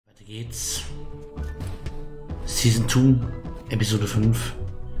Geht's. Season 2, Episode 5.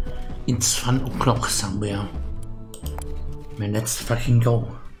 It's fun o'clock somewhere. Man, let's fucking go.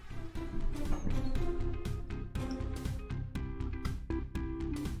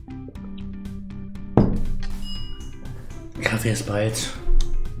 Kaffee ist bald.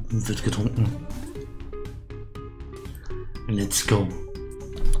 Wird getrunken. Let's go.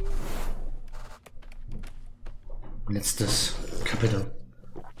 Letztes Kapitel.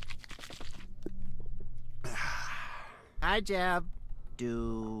 Hi, Jeb.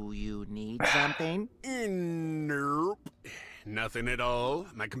 Do you need something? Nope. Nothing at all.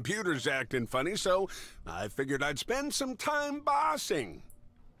 My computer's acting funny, so I figured I'd spend some time bossing.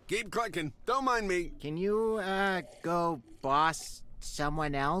 Keep clicking. Don't mind me. Can you, go boss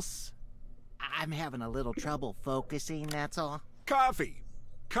someone else? I'm having a little trouble focusing, that's all. Coffee.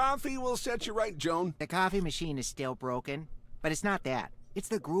 Coffee will set you right, Joan. The coffee machine is still broken, but it's not that. It's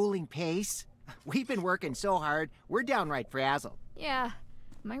the grueling pace. We've been working so hard, we're downright frazzled. Yeah,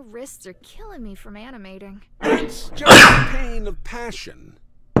 my wrists are killing me from animating. It's just the pain of passion.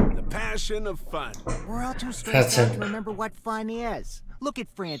 The passion of fun. We're all too stressed out to remember what fun is. Look at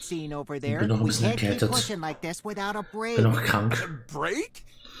Francine over there. We can't keep pushing like this without a break. Bin noch krank. A break?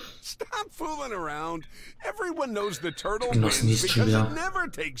 Stop fooling around. Everyone knows the turtle Genossen wins ist schon because wieder. it never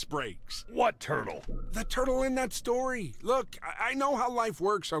takes breaks. What turtle? The turtle in that story. Look, I know how life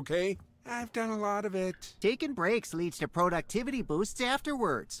works, okay? I've done a lot of it. Taking breaks leads to productivity boosts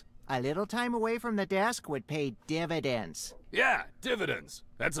afterwards. A little time away from the desk would pay dividends. Yeah, dividends.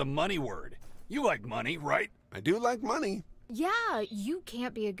 That's a money word. You like money, right? I do like money. Yeah, you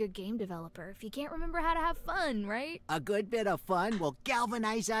can't be a good game developer if you can't remember how to have fun, right? A good bit of fun will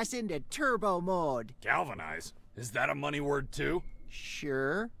galvanize us into turbo mode. Galvanize? Is that a money word too?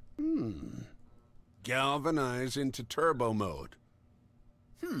 Sure. Galvanize into turbo mode.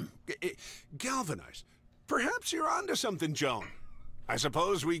 Galvanize. Perhaps you're onto something, Joan. I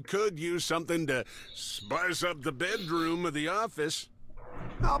suppose we could use something to spice up the bedroom of the office.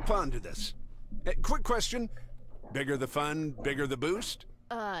 I'll ponder this. Quick question. Bigger the fun, bigger the boost?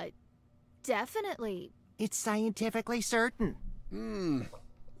 Definitely. It's scientifically certain.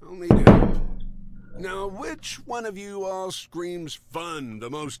 I'll need help. Now, which one of you all screams fun the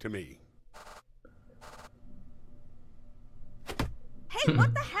most to me? Hey,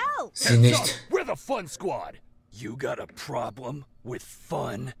 what the hell? Sie nicht. We're the fun squad. You got a problem with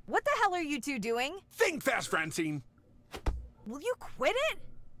fun? What the hell are you two doing? Think fast, Francine. Will you quit it?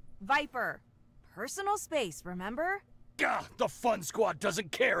 Viper, personal space, remember? Gah, the fun squad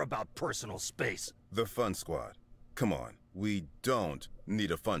doesn't care about personal space. The fun squad. Come on, we don't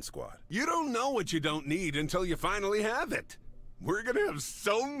need a fun squad. You don't know what you don't need until you finally have it. We're gonna have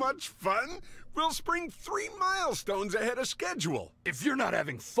so much fun, we'll spring 3 milestones ahead of schedule. If you're not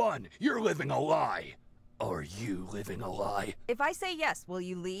having fun, you're living a lie. Are you living a lie? If I say yes, will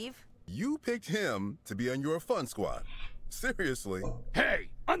you leave? You picked him to be on your fun squad. Seriously?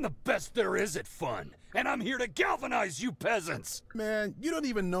 Hey, I'm the best there is at fun, and I'm here to galvanize you peasants. Man, you don't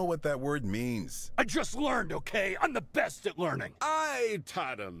even know what that word means. I just learned, okay? I'm the best at learning. I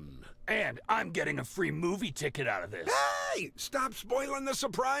taught him. And I'm getting a free movie ticket out of this. Hey, stop spoiling the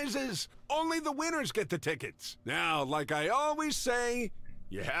surprises. Only the winners get the tickets. Now, like I always say,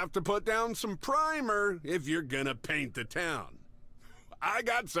 you have to put down some primer if you're gonna paint the town. I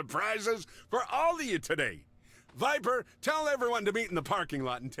got surprises for all of you today. Viper, tell everyone to meet in the parking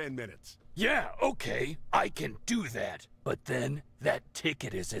lot in 10 minutes. Yeah, okay, I can do that. But then, that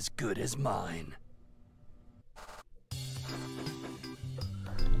ticket is as good as mine.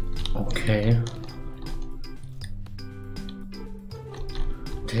 Okay.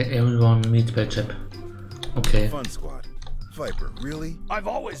 Tell everyone meet by Jeb. Okay. Fun squad. Viper, really? I've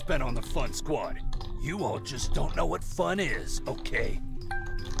always been on the fun squad. You all just don't know what fun is, okay?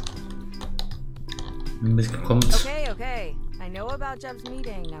 Mitgekommt. Okay. I know about Jeb's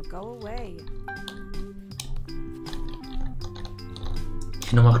meeting. Now go away.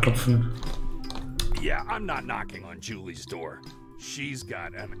 Hier nochmal klopfen. Yeah, I'm not knocking on Julie's door. She's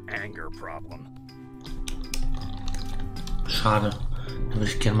got an anger problem. Schade. Da würde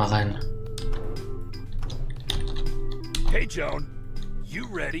ich gerne mal rein. Hey, Joan. You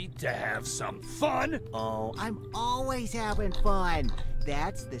ready to have some fun? Oh, I'm always having fun.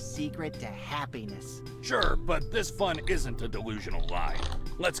 That's the secret to happiness. Sure, but this fun isn't a delusional lie.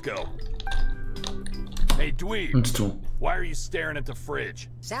 Let's go. Hey, Dweeb. Und du. Why are you staring at the fridge?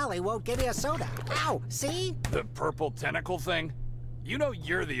 Sally won't give me a soda. Ow, see? The purple tentacle thing? You know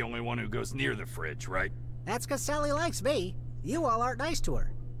you're the only one who goes near the fridge, right? That's 'cause Sally likes me. You all aren't nice to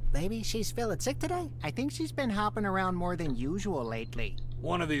her. Maybe she's feeling sick today? I think she's been hopping around more than usual lately.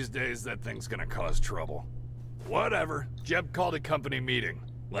 One of these days, that thing's gonna cause trouble. Whatever. Jeb called a company meeting.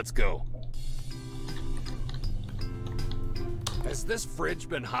 Let's go. Has this fridge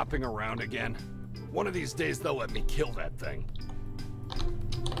been hopping around again? One of these days, they'll let me kill that thing.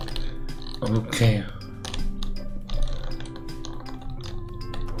 Okay.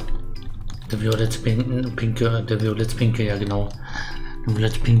 Der violett-pinke, ja genau. Der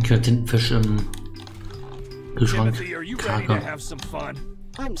violett-pinke Tintenfisch im Kühlschrank. Timothy, are you ready to have some fun?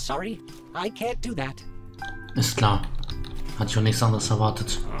 I'm sorry. I can't do that. Ist klar. Hatte ich auch nichts anderes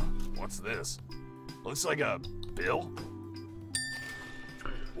erwartet. Huh? What's this? Looks like a bill?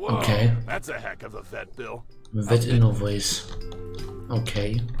 Whoa, Okay. That's a heck of a vet bill. Vet Innovoice.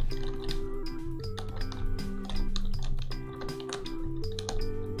 Okay.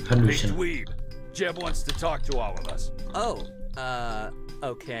 Hey, Hallöchen. Dweeb. Jeb wants to talk to all of us. Oh,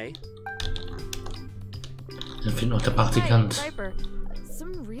 okay. Dann fehlt noch der Hey, Praktikant. Viper.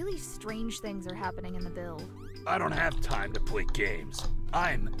 Some really strange things are happening in the bill. I don't have time to play games.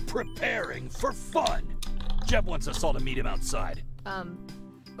 I'm preparing for fun. Jeb wants us all to meet him outside.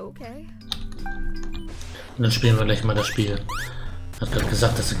 Okay. Und dann spielen wir gleich mal das Spiel. Hat gerade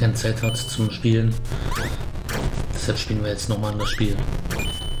gesagt, dass er keine Zeit hat zum Spielen. Deshalb spielen wir jetzt nochmal das Spiel.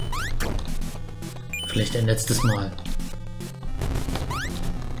 Vielleicht ein letztes Mal.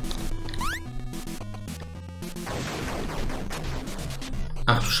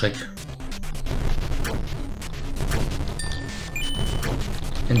 Ach du Schreck.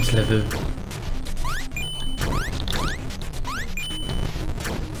 Endlevel.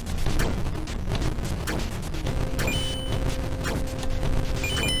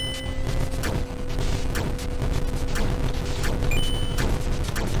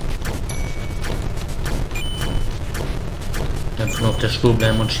 Einfach nur auf der Spur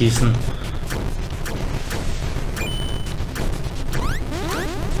bleiben und schießen.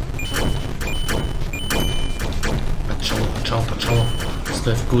 Ciao. Das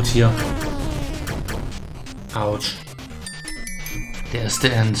läuft gut hier. Autsch. Der erste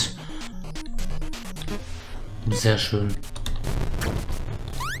End. Sehr schön.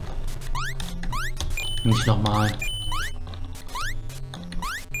 Nicht nochmal.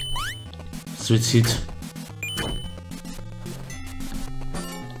 Suizid.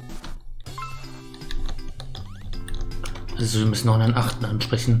 Also wir müssen noch einen 8.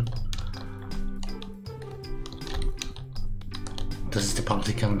 ansprechen. Das ist der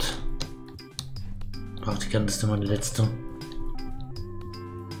Praktikant. Praktikant ist immer der letzte.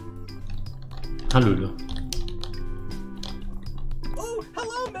 Hallöle. Oh,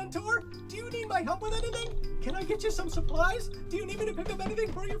 hello, mentor. Do you need my help with anything? Can I get you some supplies? Do you need me to pick up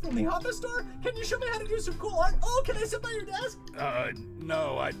anything for you from the office store? Can you show me how to do some cool art? Oh, can I sit by your desk?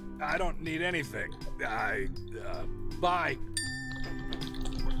 No, I don't need anything. Bye.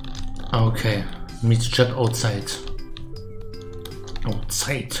 Okay. Meet Jeb outside. Oh,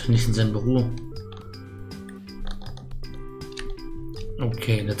 Zeit, nicht in seinem Büro.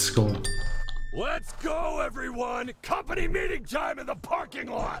 Okay, let's go. Let's go, everyone! Company meeting time in the parking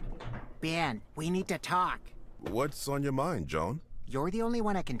lot! Ben, we need to talk. What's on your mind, Joan? You're the only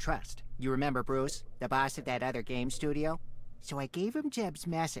one I can trust. You remember Bruce, the boss at that other game studio? So I gave him Jeb's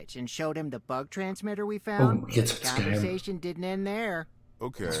message and showed him the bug transmitter we found. Oh, jetzt The wird's geheim. conversation didn't end there.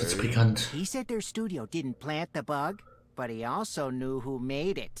 Okay. Jetzt wird's bekannt. He said their studio didn't plant the bug, but he also knew who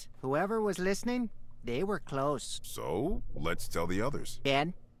made it. Whoever was listening, they were close. So, let's tell the others.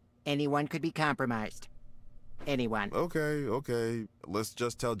 Ben, anyone could be compromised. Anyone. Okay. Let's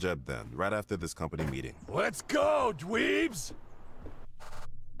just tell Jeb then, right after this company meeting. Let's go, dweebs!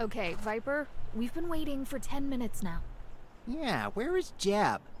 Okay, Viper, we've been waiting for 10 minutes now. Yeah, where is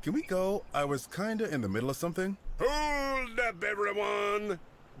Jeb? Can we go? I was kinda in the middle of something. Hold up, everyone.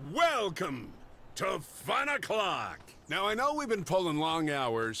 Welcome to Fun O'Clock. Now, I know we've been pulling long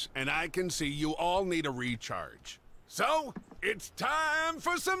hours, and I can see you all need a recharge. So, it's time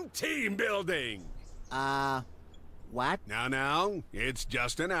for some team building. What? Now, it's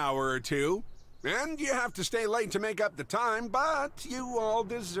just an hour or two. And you have to stay late to make up the time, but you all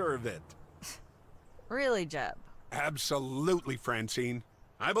deserve it. Really, Jeb? Absolutely, Francine.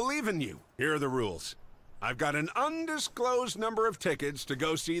 I believe in you. Here are the rules. I've got an undisclosed number of tickets to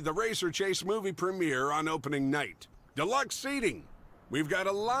go see the Racer Chase movie premiere on opening night. Deluxe seating. We've got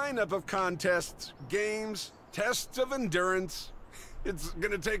a lineup of contests, games, tests of endurance. It's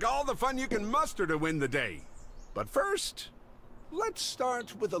gonna take all the fun you can muster to win the day. But first, let's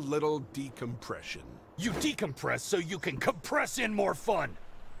start with a little decompression. You decompress so you can compress in more fun.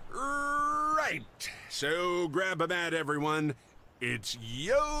 Right. So grab a mat, everyone. It's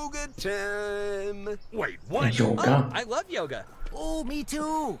yoga time. Wait, what? Yoga. I love yoga. Oh, me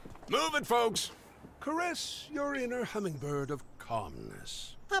too. Move it, folks. Caress your inner hummingbird of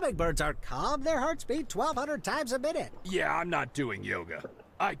calmness. Hummingbirds aren't calm. Their hearts beat 1,200 times a minute. Yeah, I'm not doing yoga.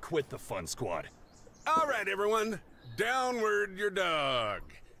 I quit the fun squad. All right, everyone. Downward your dog.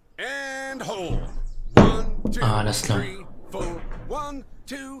 And hold. 1, 2, alles klar. 3, 4. 1,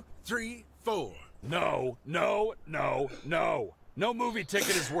 2, 3, 4. No, no, no, no. No movie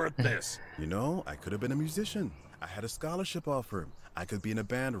ticket is worth this. You know, I could have been a musician. I had a scholarship offer. I could be in a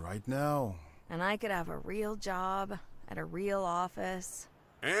band right now. And I could have a real job at a real office.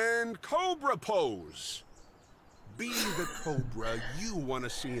 And cobra pose. Be the cobra you want to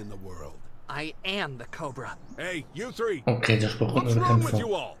see in the world. I am the Cobra. Hey, you three. Okay, der Spruch kommt What's mir wrong bekannt with vor.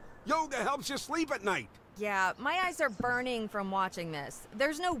 you all? Yoga helps you sleep at night. Yeah, my eyes are burning from watching this.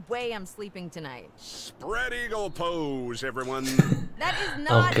 There's no way I'm sleeping tonight. Spread eagle pose, everyone. That is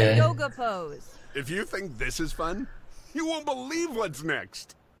not Okay. a yoga pose. If you think this is fun, you won't believe what's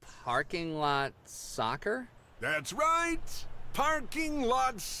next. Parking lot soccer? That's right. Parking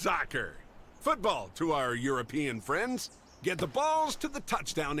lot soccer. Football to our European friends. Get the balls to the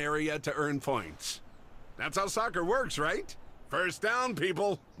touchdown area to earn points. That's how soccer works, right? First down,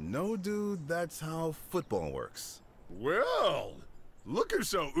 people. No, dude, that's how football works. Well, look who's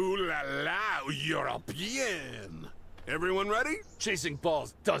so ooh la la European. Everyone ready? Chasing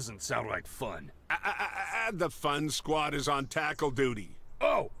balls doesn't sound like fun. The fun squad is on tackle duty.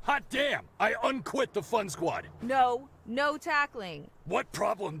 Oh, hot damn! I unquit the fun squad. No tackling. What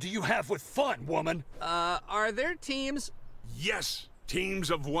problem do you have with fun, woman? Are there teams? Yes, teams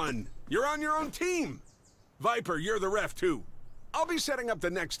of one. You're on your own team. Viper, you're the ref too. I'll be setting up the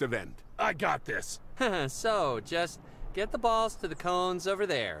next event. I got this. So, just get the balls to the cones over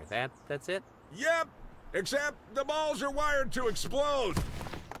there. That's it? Yep, except the balls are wired to explode.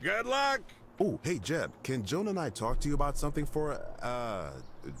 Good luck. Oh, hey, Jeb, can Joan and I talk to you about something for,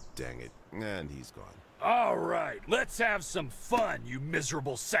 dang it. And he's gone. All right, let's have some fun, you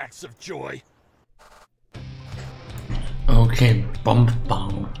miserable sacks of joy. Okay,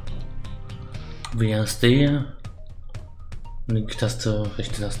 Bombbau. WSD. Linke Taste,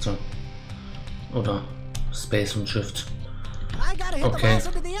 rechte Taste. Oder Space und Shift. I gotta hit the Okay. balls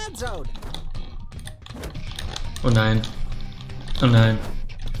into the end zone. Oh nein. Oh nein.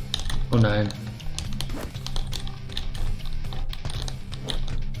 Oh nein.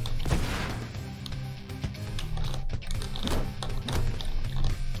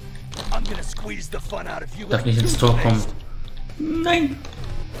 I'm gonna squeeze the fun out of you Darf like nicht ins Tor kommen. toothpaste. Nein!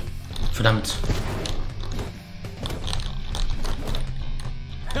 Verdammt.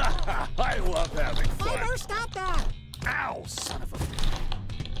 I love having fun. Viper, stop that! Ow, son of a...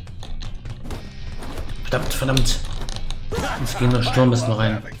 Verdammt, verdammt. Jetzt gehen wir Sturm bis noch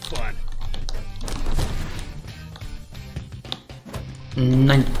rein. having fun.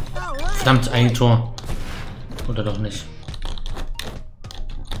 Nein. Verdammt, ein Tor. Oder doch nicht.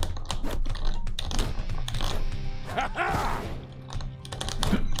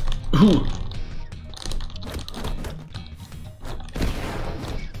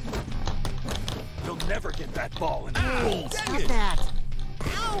 You'll never get that ball in the goal. Stop that!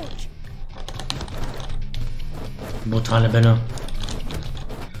 Ouch! Brutale Bälle.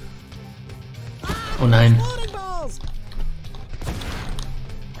 Oh nein. Floating balls!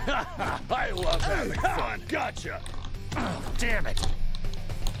 I love having fun. Gotcha. Oh, damn it.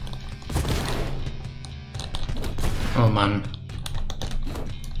 Oh Mann.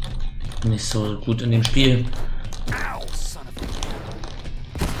 Nicht so gut in dem Spiel. Ow, son of a...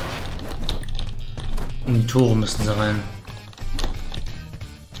 In die Tore müssen sie rein.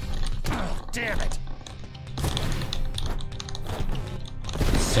 Oh, damn it.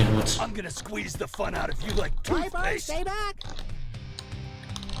 Sehr gut. I'm gonna squeeze the fun out of you like Viper, toothpaste. stay back!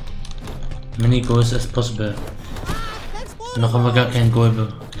 Many goals as possible. That's Noch haben wir gar kein Goal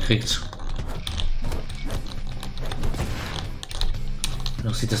gekriegt.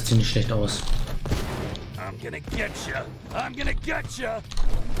 Noch sieht das ziemlich schlecht aus. I'm gonna get ya. I'm gonna get ya.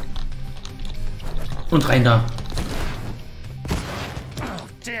 Und rein da. Oh,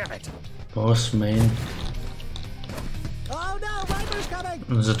 damn it. Boss, Main. Oh no, Viper's coming!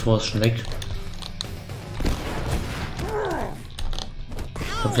 Unser Tor ist schon weg.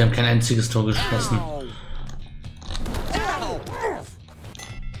 Ich glaube, wir haben kein einziges Tor geschossen.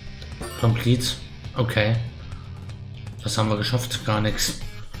 Complete. Okay. Was haben wir geschafft? Gar nichts.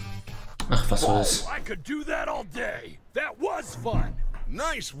 Ach, was soll's. I could do that all day. That was fun.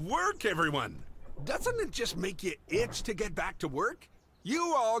 Nice work, everyone. Doesn't it just make you itch to get back to work?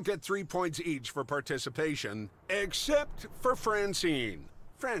 You all get 3 points each for participation, except for Francine.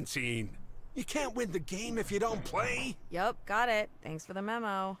 Francine, You can't win the game if you don't play. Yup, got it. Thanks for the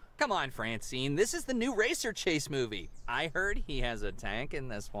memo. Come on, Francine. This is the new Racer Chase movie. I heard he has a tank in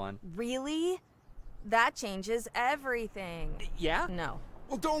this one. Really? That changes everything. Yeah? No.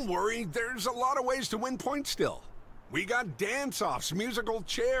 Well, don't worry. There's a lot of ways to win points still. We got dance-offs, musical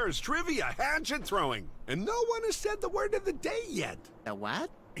chairs, trivia, hatchet throwing. And no one has said the word of the day yet. The what?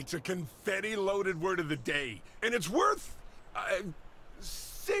 It's a confetti-loaded word of the day. And it's worth...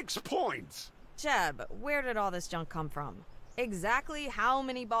 6 points. Jeb, where did all this junk come from? Exactly how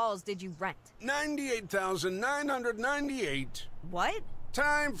many balls did you rent? 98,998. What?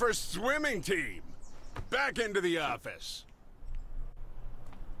 Time for swimming team. Back into the office.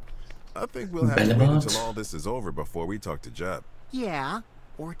 I think we'll have to wait until all this is over before we talk to Jeb. Yeah,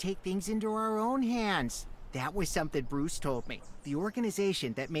 or take things into our own hands. That was something Bruce told me. The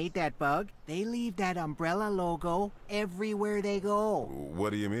organization that made that bug, they leave that umbrella logo everywhere they go. What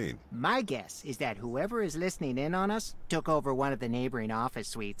do you mean? My guess is that whoever is listening in on us took over one of the neighboring office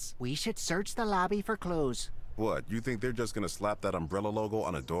suites. We should search the lobby for clues. What, you think they're just gonna slap that umbrella logo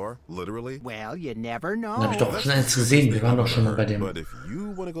on a door? Literally? Well, you never know. Da hab ich doch schon eins gesehen. Wir waren doch schon mal bei dem, But if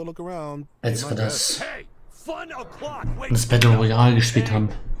you wanna go look around, als wir das Hey, fun o'clock. Wait. das Battle Royale gespielt haben.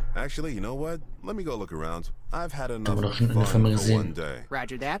 Actually, you know what? Let me go look around. I've had enough wir doch of schon in der fun Firma for one gesehen. day.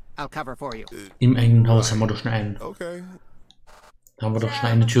 Roger that. I'll cover for you. Im eigenen Haus haben wir doch schon einen. Okay. Da haben wir doch schon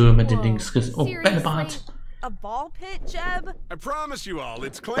eine Tür mit den Dings gesehen. Oh, Seriously? Bällebad. A ball pit, Jeb? I promise you all,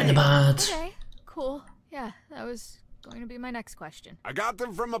 it's clean. Bällebad. Okay, cool. Yeah, that was going to be my next question. I got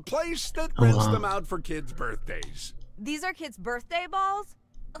them from a place that rents them out for kids' birthdays. These are kids' birthday balls?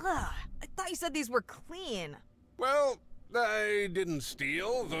 Ugh, I thought you said these were clean. Well, I didn't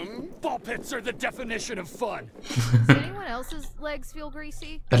steal them. Ball pits are the definition of fun. Does anyone else's legs feel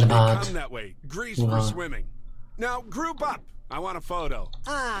greasy? They Bällebad. come that way. Grease for swimming. Now, group up. I want a photo.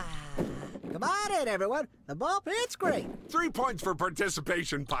 Come on in, everyone. The ball pit's great. 3 points for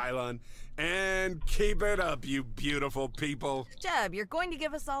participation, Pylon. And keep it up, you beautiful people. Jeb, you're going to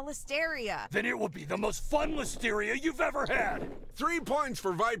give us all listeria. Then it will be the most fun listeria you've ever had. 3 points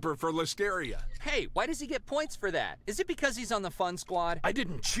for Viper for Listeria. Hey, why does he get points for that? Is it because he's on the fun squad? I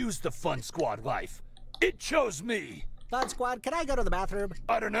didn't choose the fun squad life. It chose me. Fun Squad, can I go to the bathroom?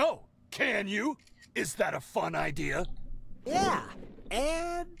 I don't know. Can you? Is that a fun idea? Yeah.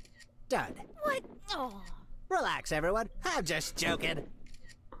 And done. What? Oh. Relax, everyone. I'm just joking.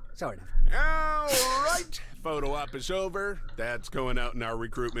 Sort of. All right. Photo op is over. That's going out in our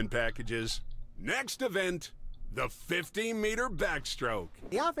recruitment packages. Next event, the 50-meter backstroke.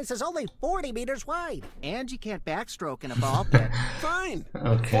 The office is only 40 meters wide. And you can't backstroke in a ball pit. Fine.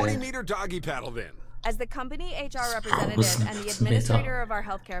 Okay. 40-meter doggy paddle then. As the company HR representative and the administrator of our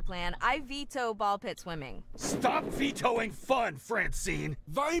healthcare plan, I veto ball pit swimming. Stop vetoing fun, Francine.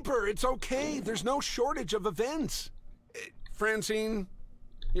 Viper, it's okay. There's no shortage of events. Francine,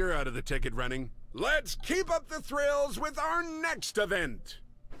 you're out of the ticket running. Let's keep up the thrills with our next event.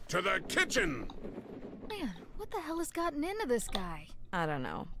 To the kitchen. Man, what the hell has gotten into this guy? I don't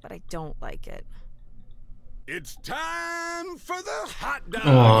know, but I don't like it. It's time for the hot dog.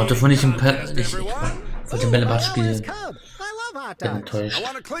 Oh, dürfen wir nicht im contest, Ich everyone. wollte Bällebad spielen. I love hot Bin dogs. I enttäuscht.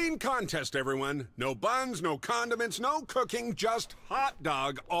 want a clean contest, everyone. No buns, no condiments, no cooking, just hot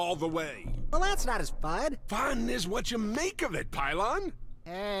dog all the way. Well, that's not as fun. Fun is what you make of it, Pylon.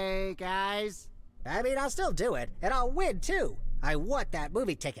 Hey, guys. I mean, I'll still do it, and I'll win, too. I want that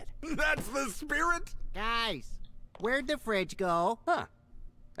movie ticket. That's the spirit. Guys, where'd the fridge go? Huh.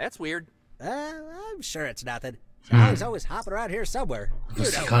 That's weird. I'm sure it's nothing. Sally's always hopping around here somewhere. Das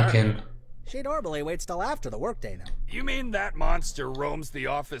ist die Kraken. She normally waits till after the workday, though. You mean that monster roams the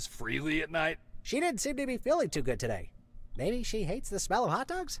office freely at night? She didn't seem to be feeling too good today. Maybe she hates the smell of hot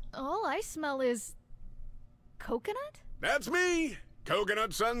dogs? All I smell is coconut? That's me. Coconut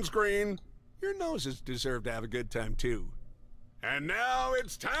sunscreen. Your noses deserve to have a good time, too. And now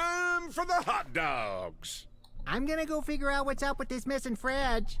it's time for the hot dogs. I'm gonna go figure out what's up with this missing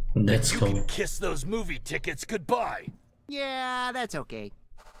fridge. Let's You go. can kiss those movie tickets goodbye. Yeah, that's okay.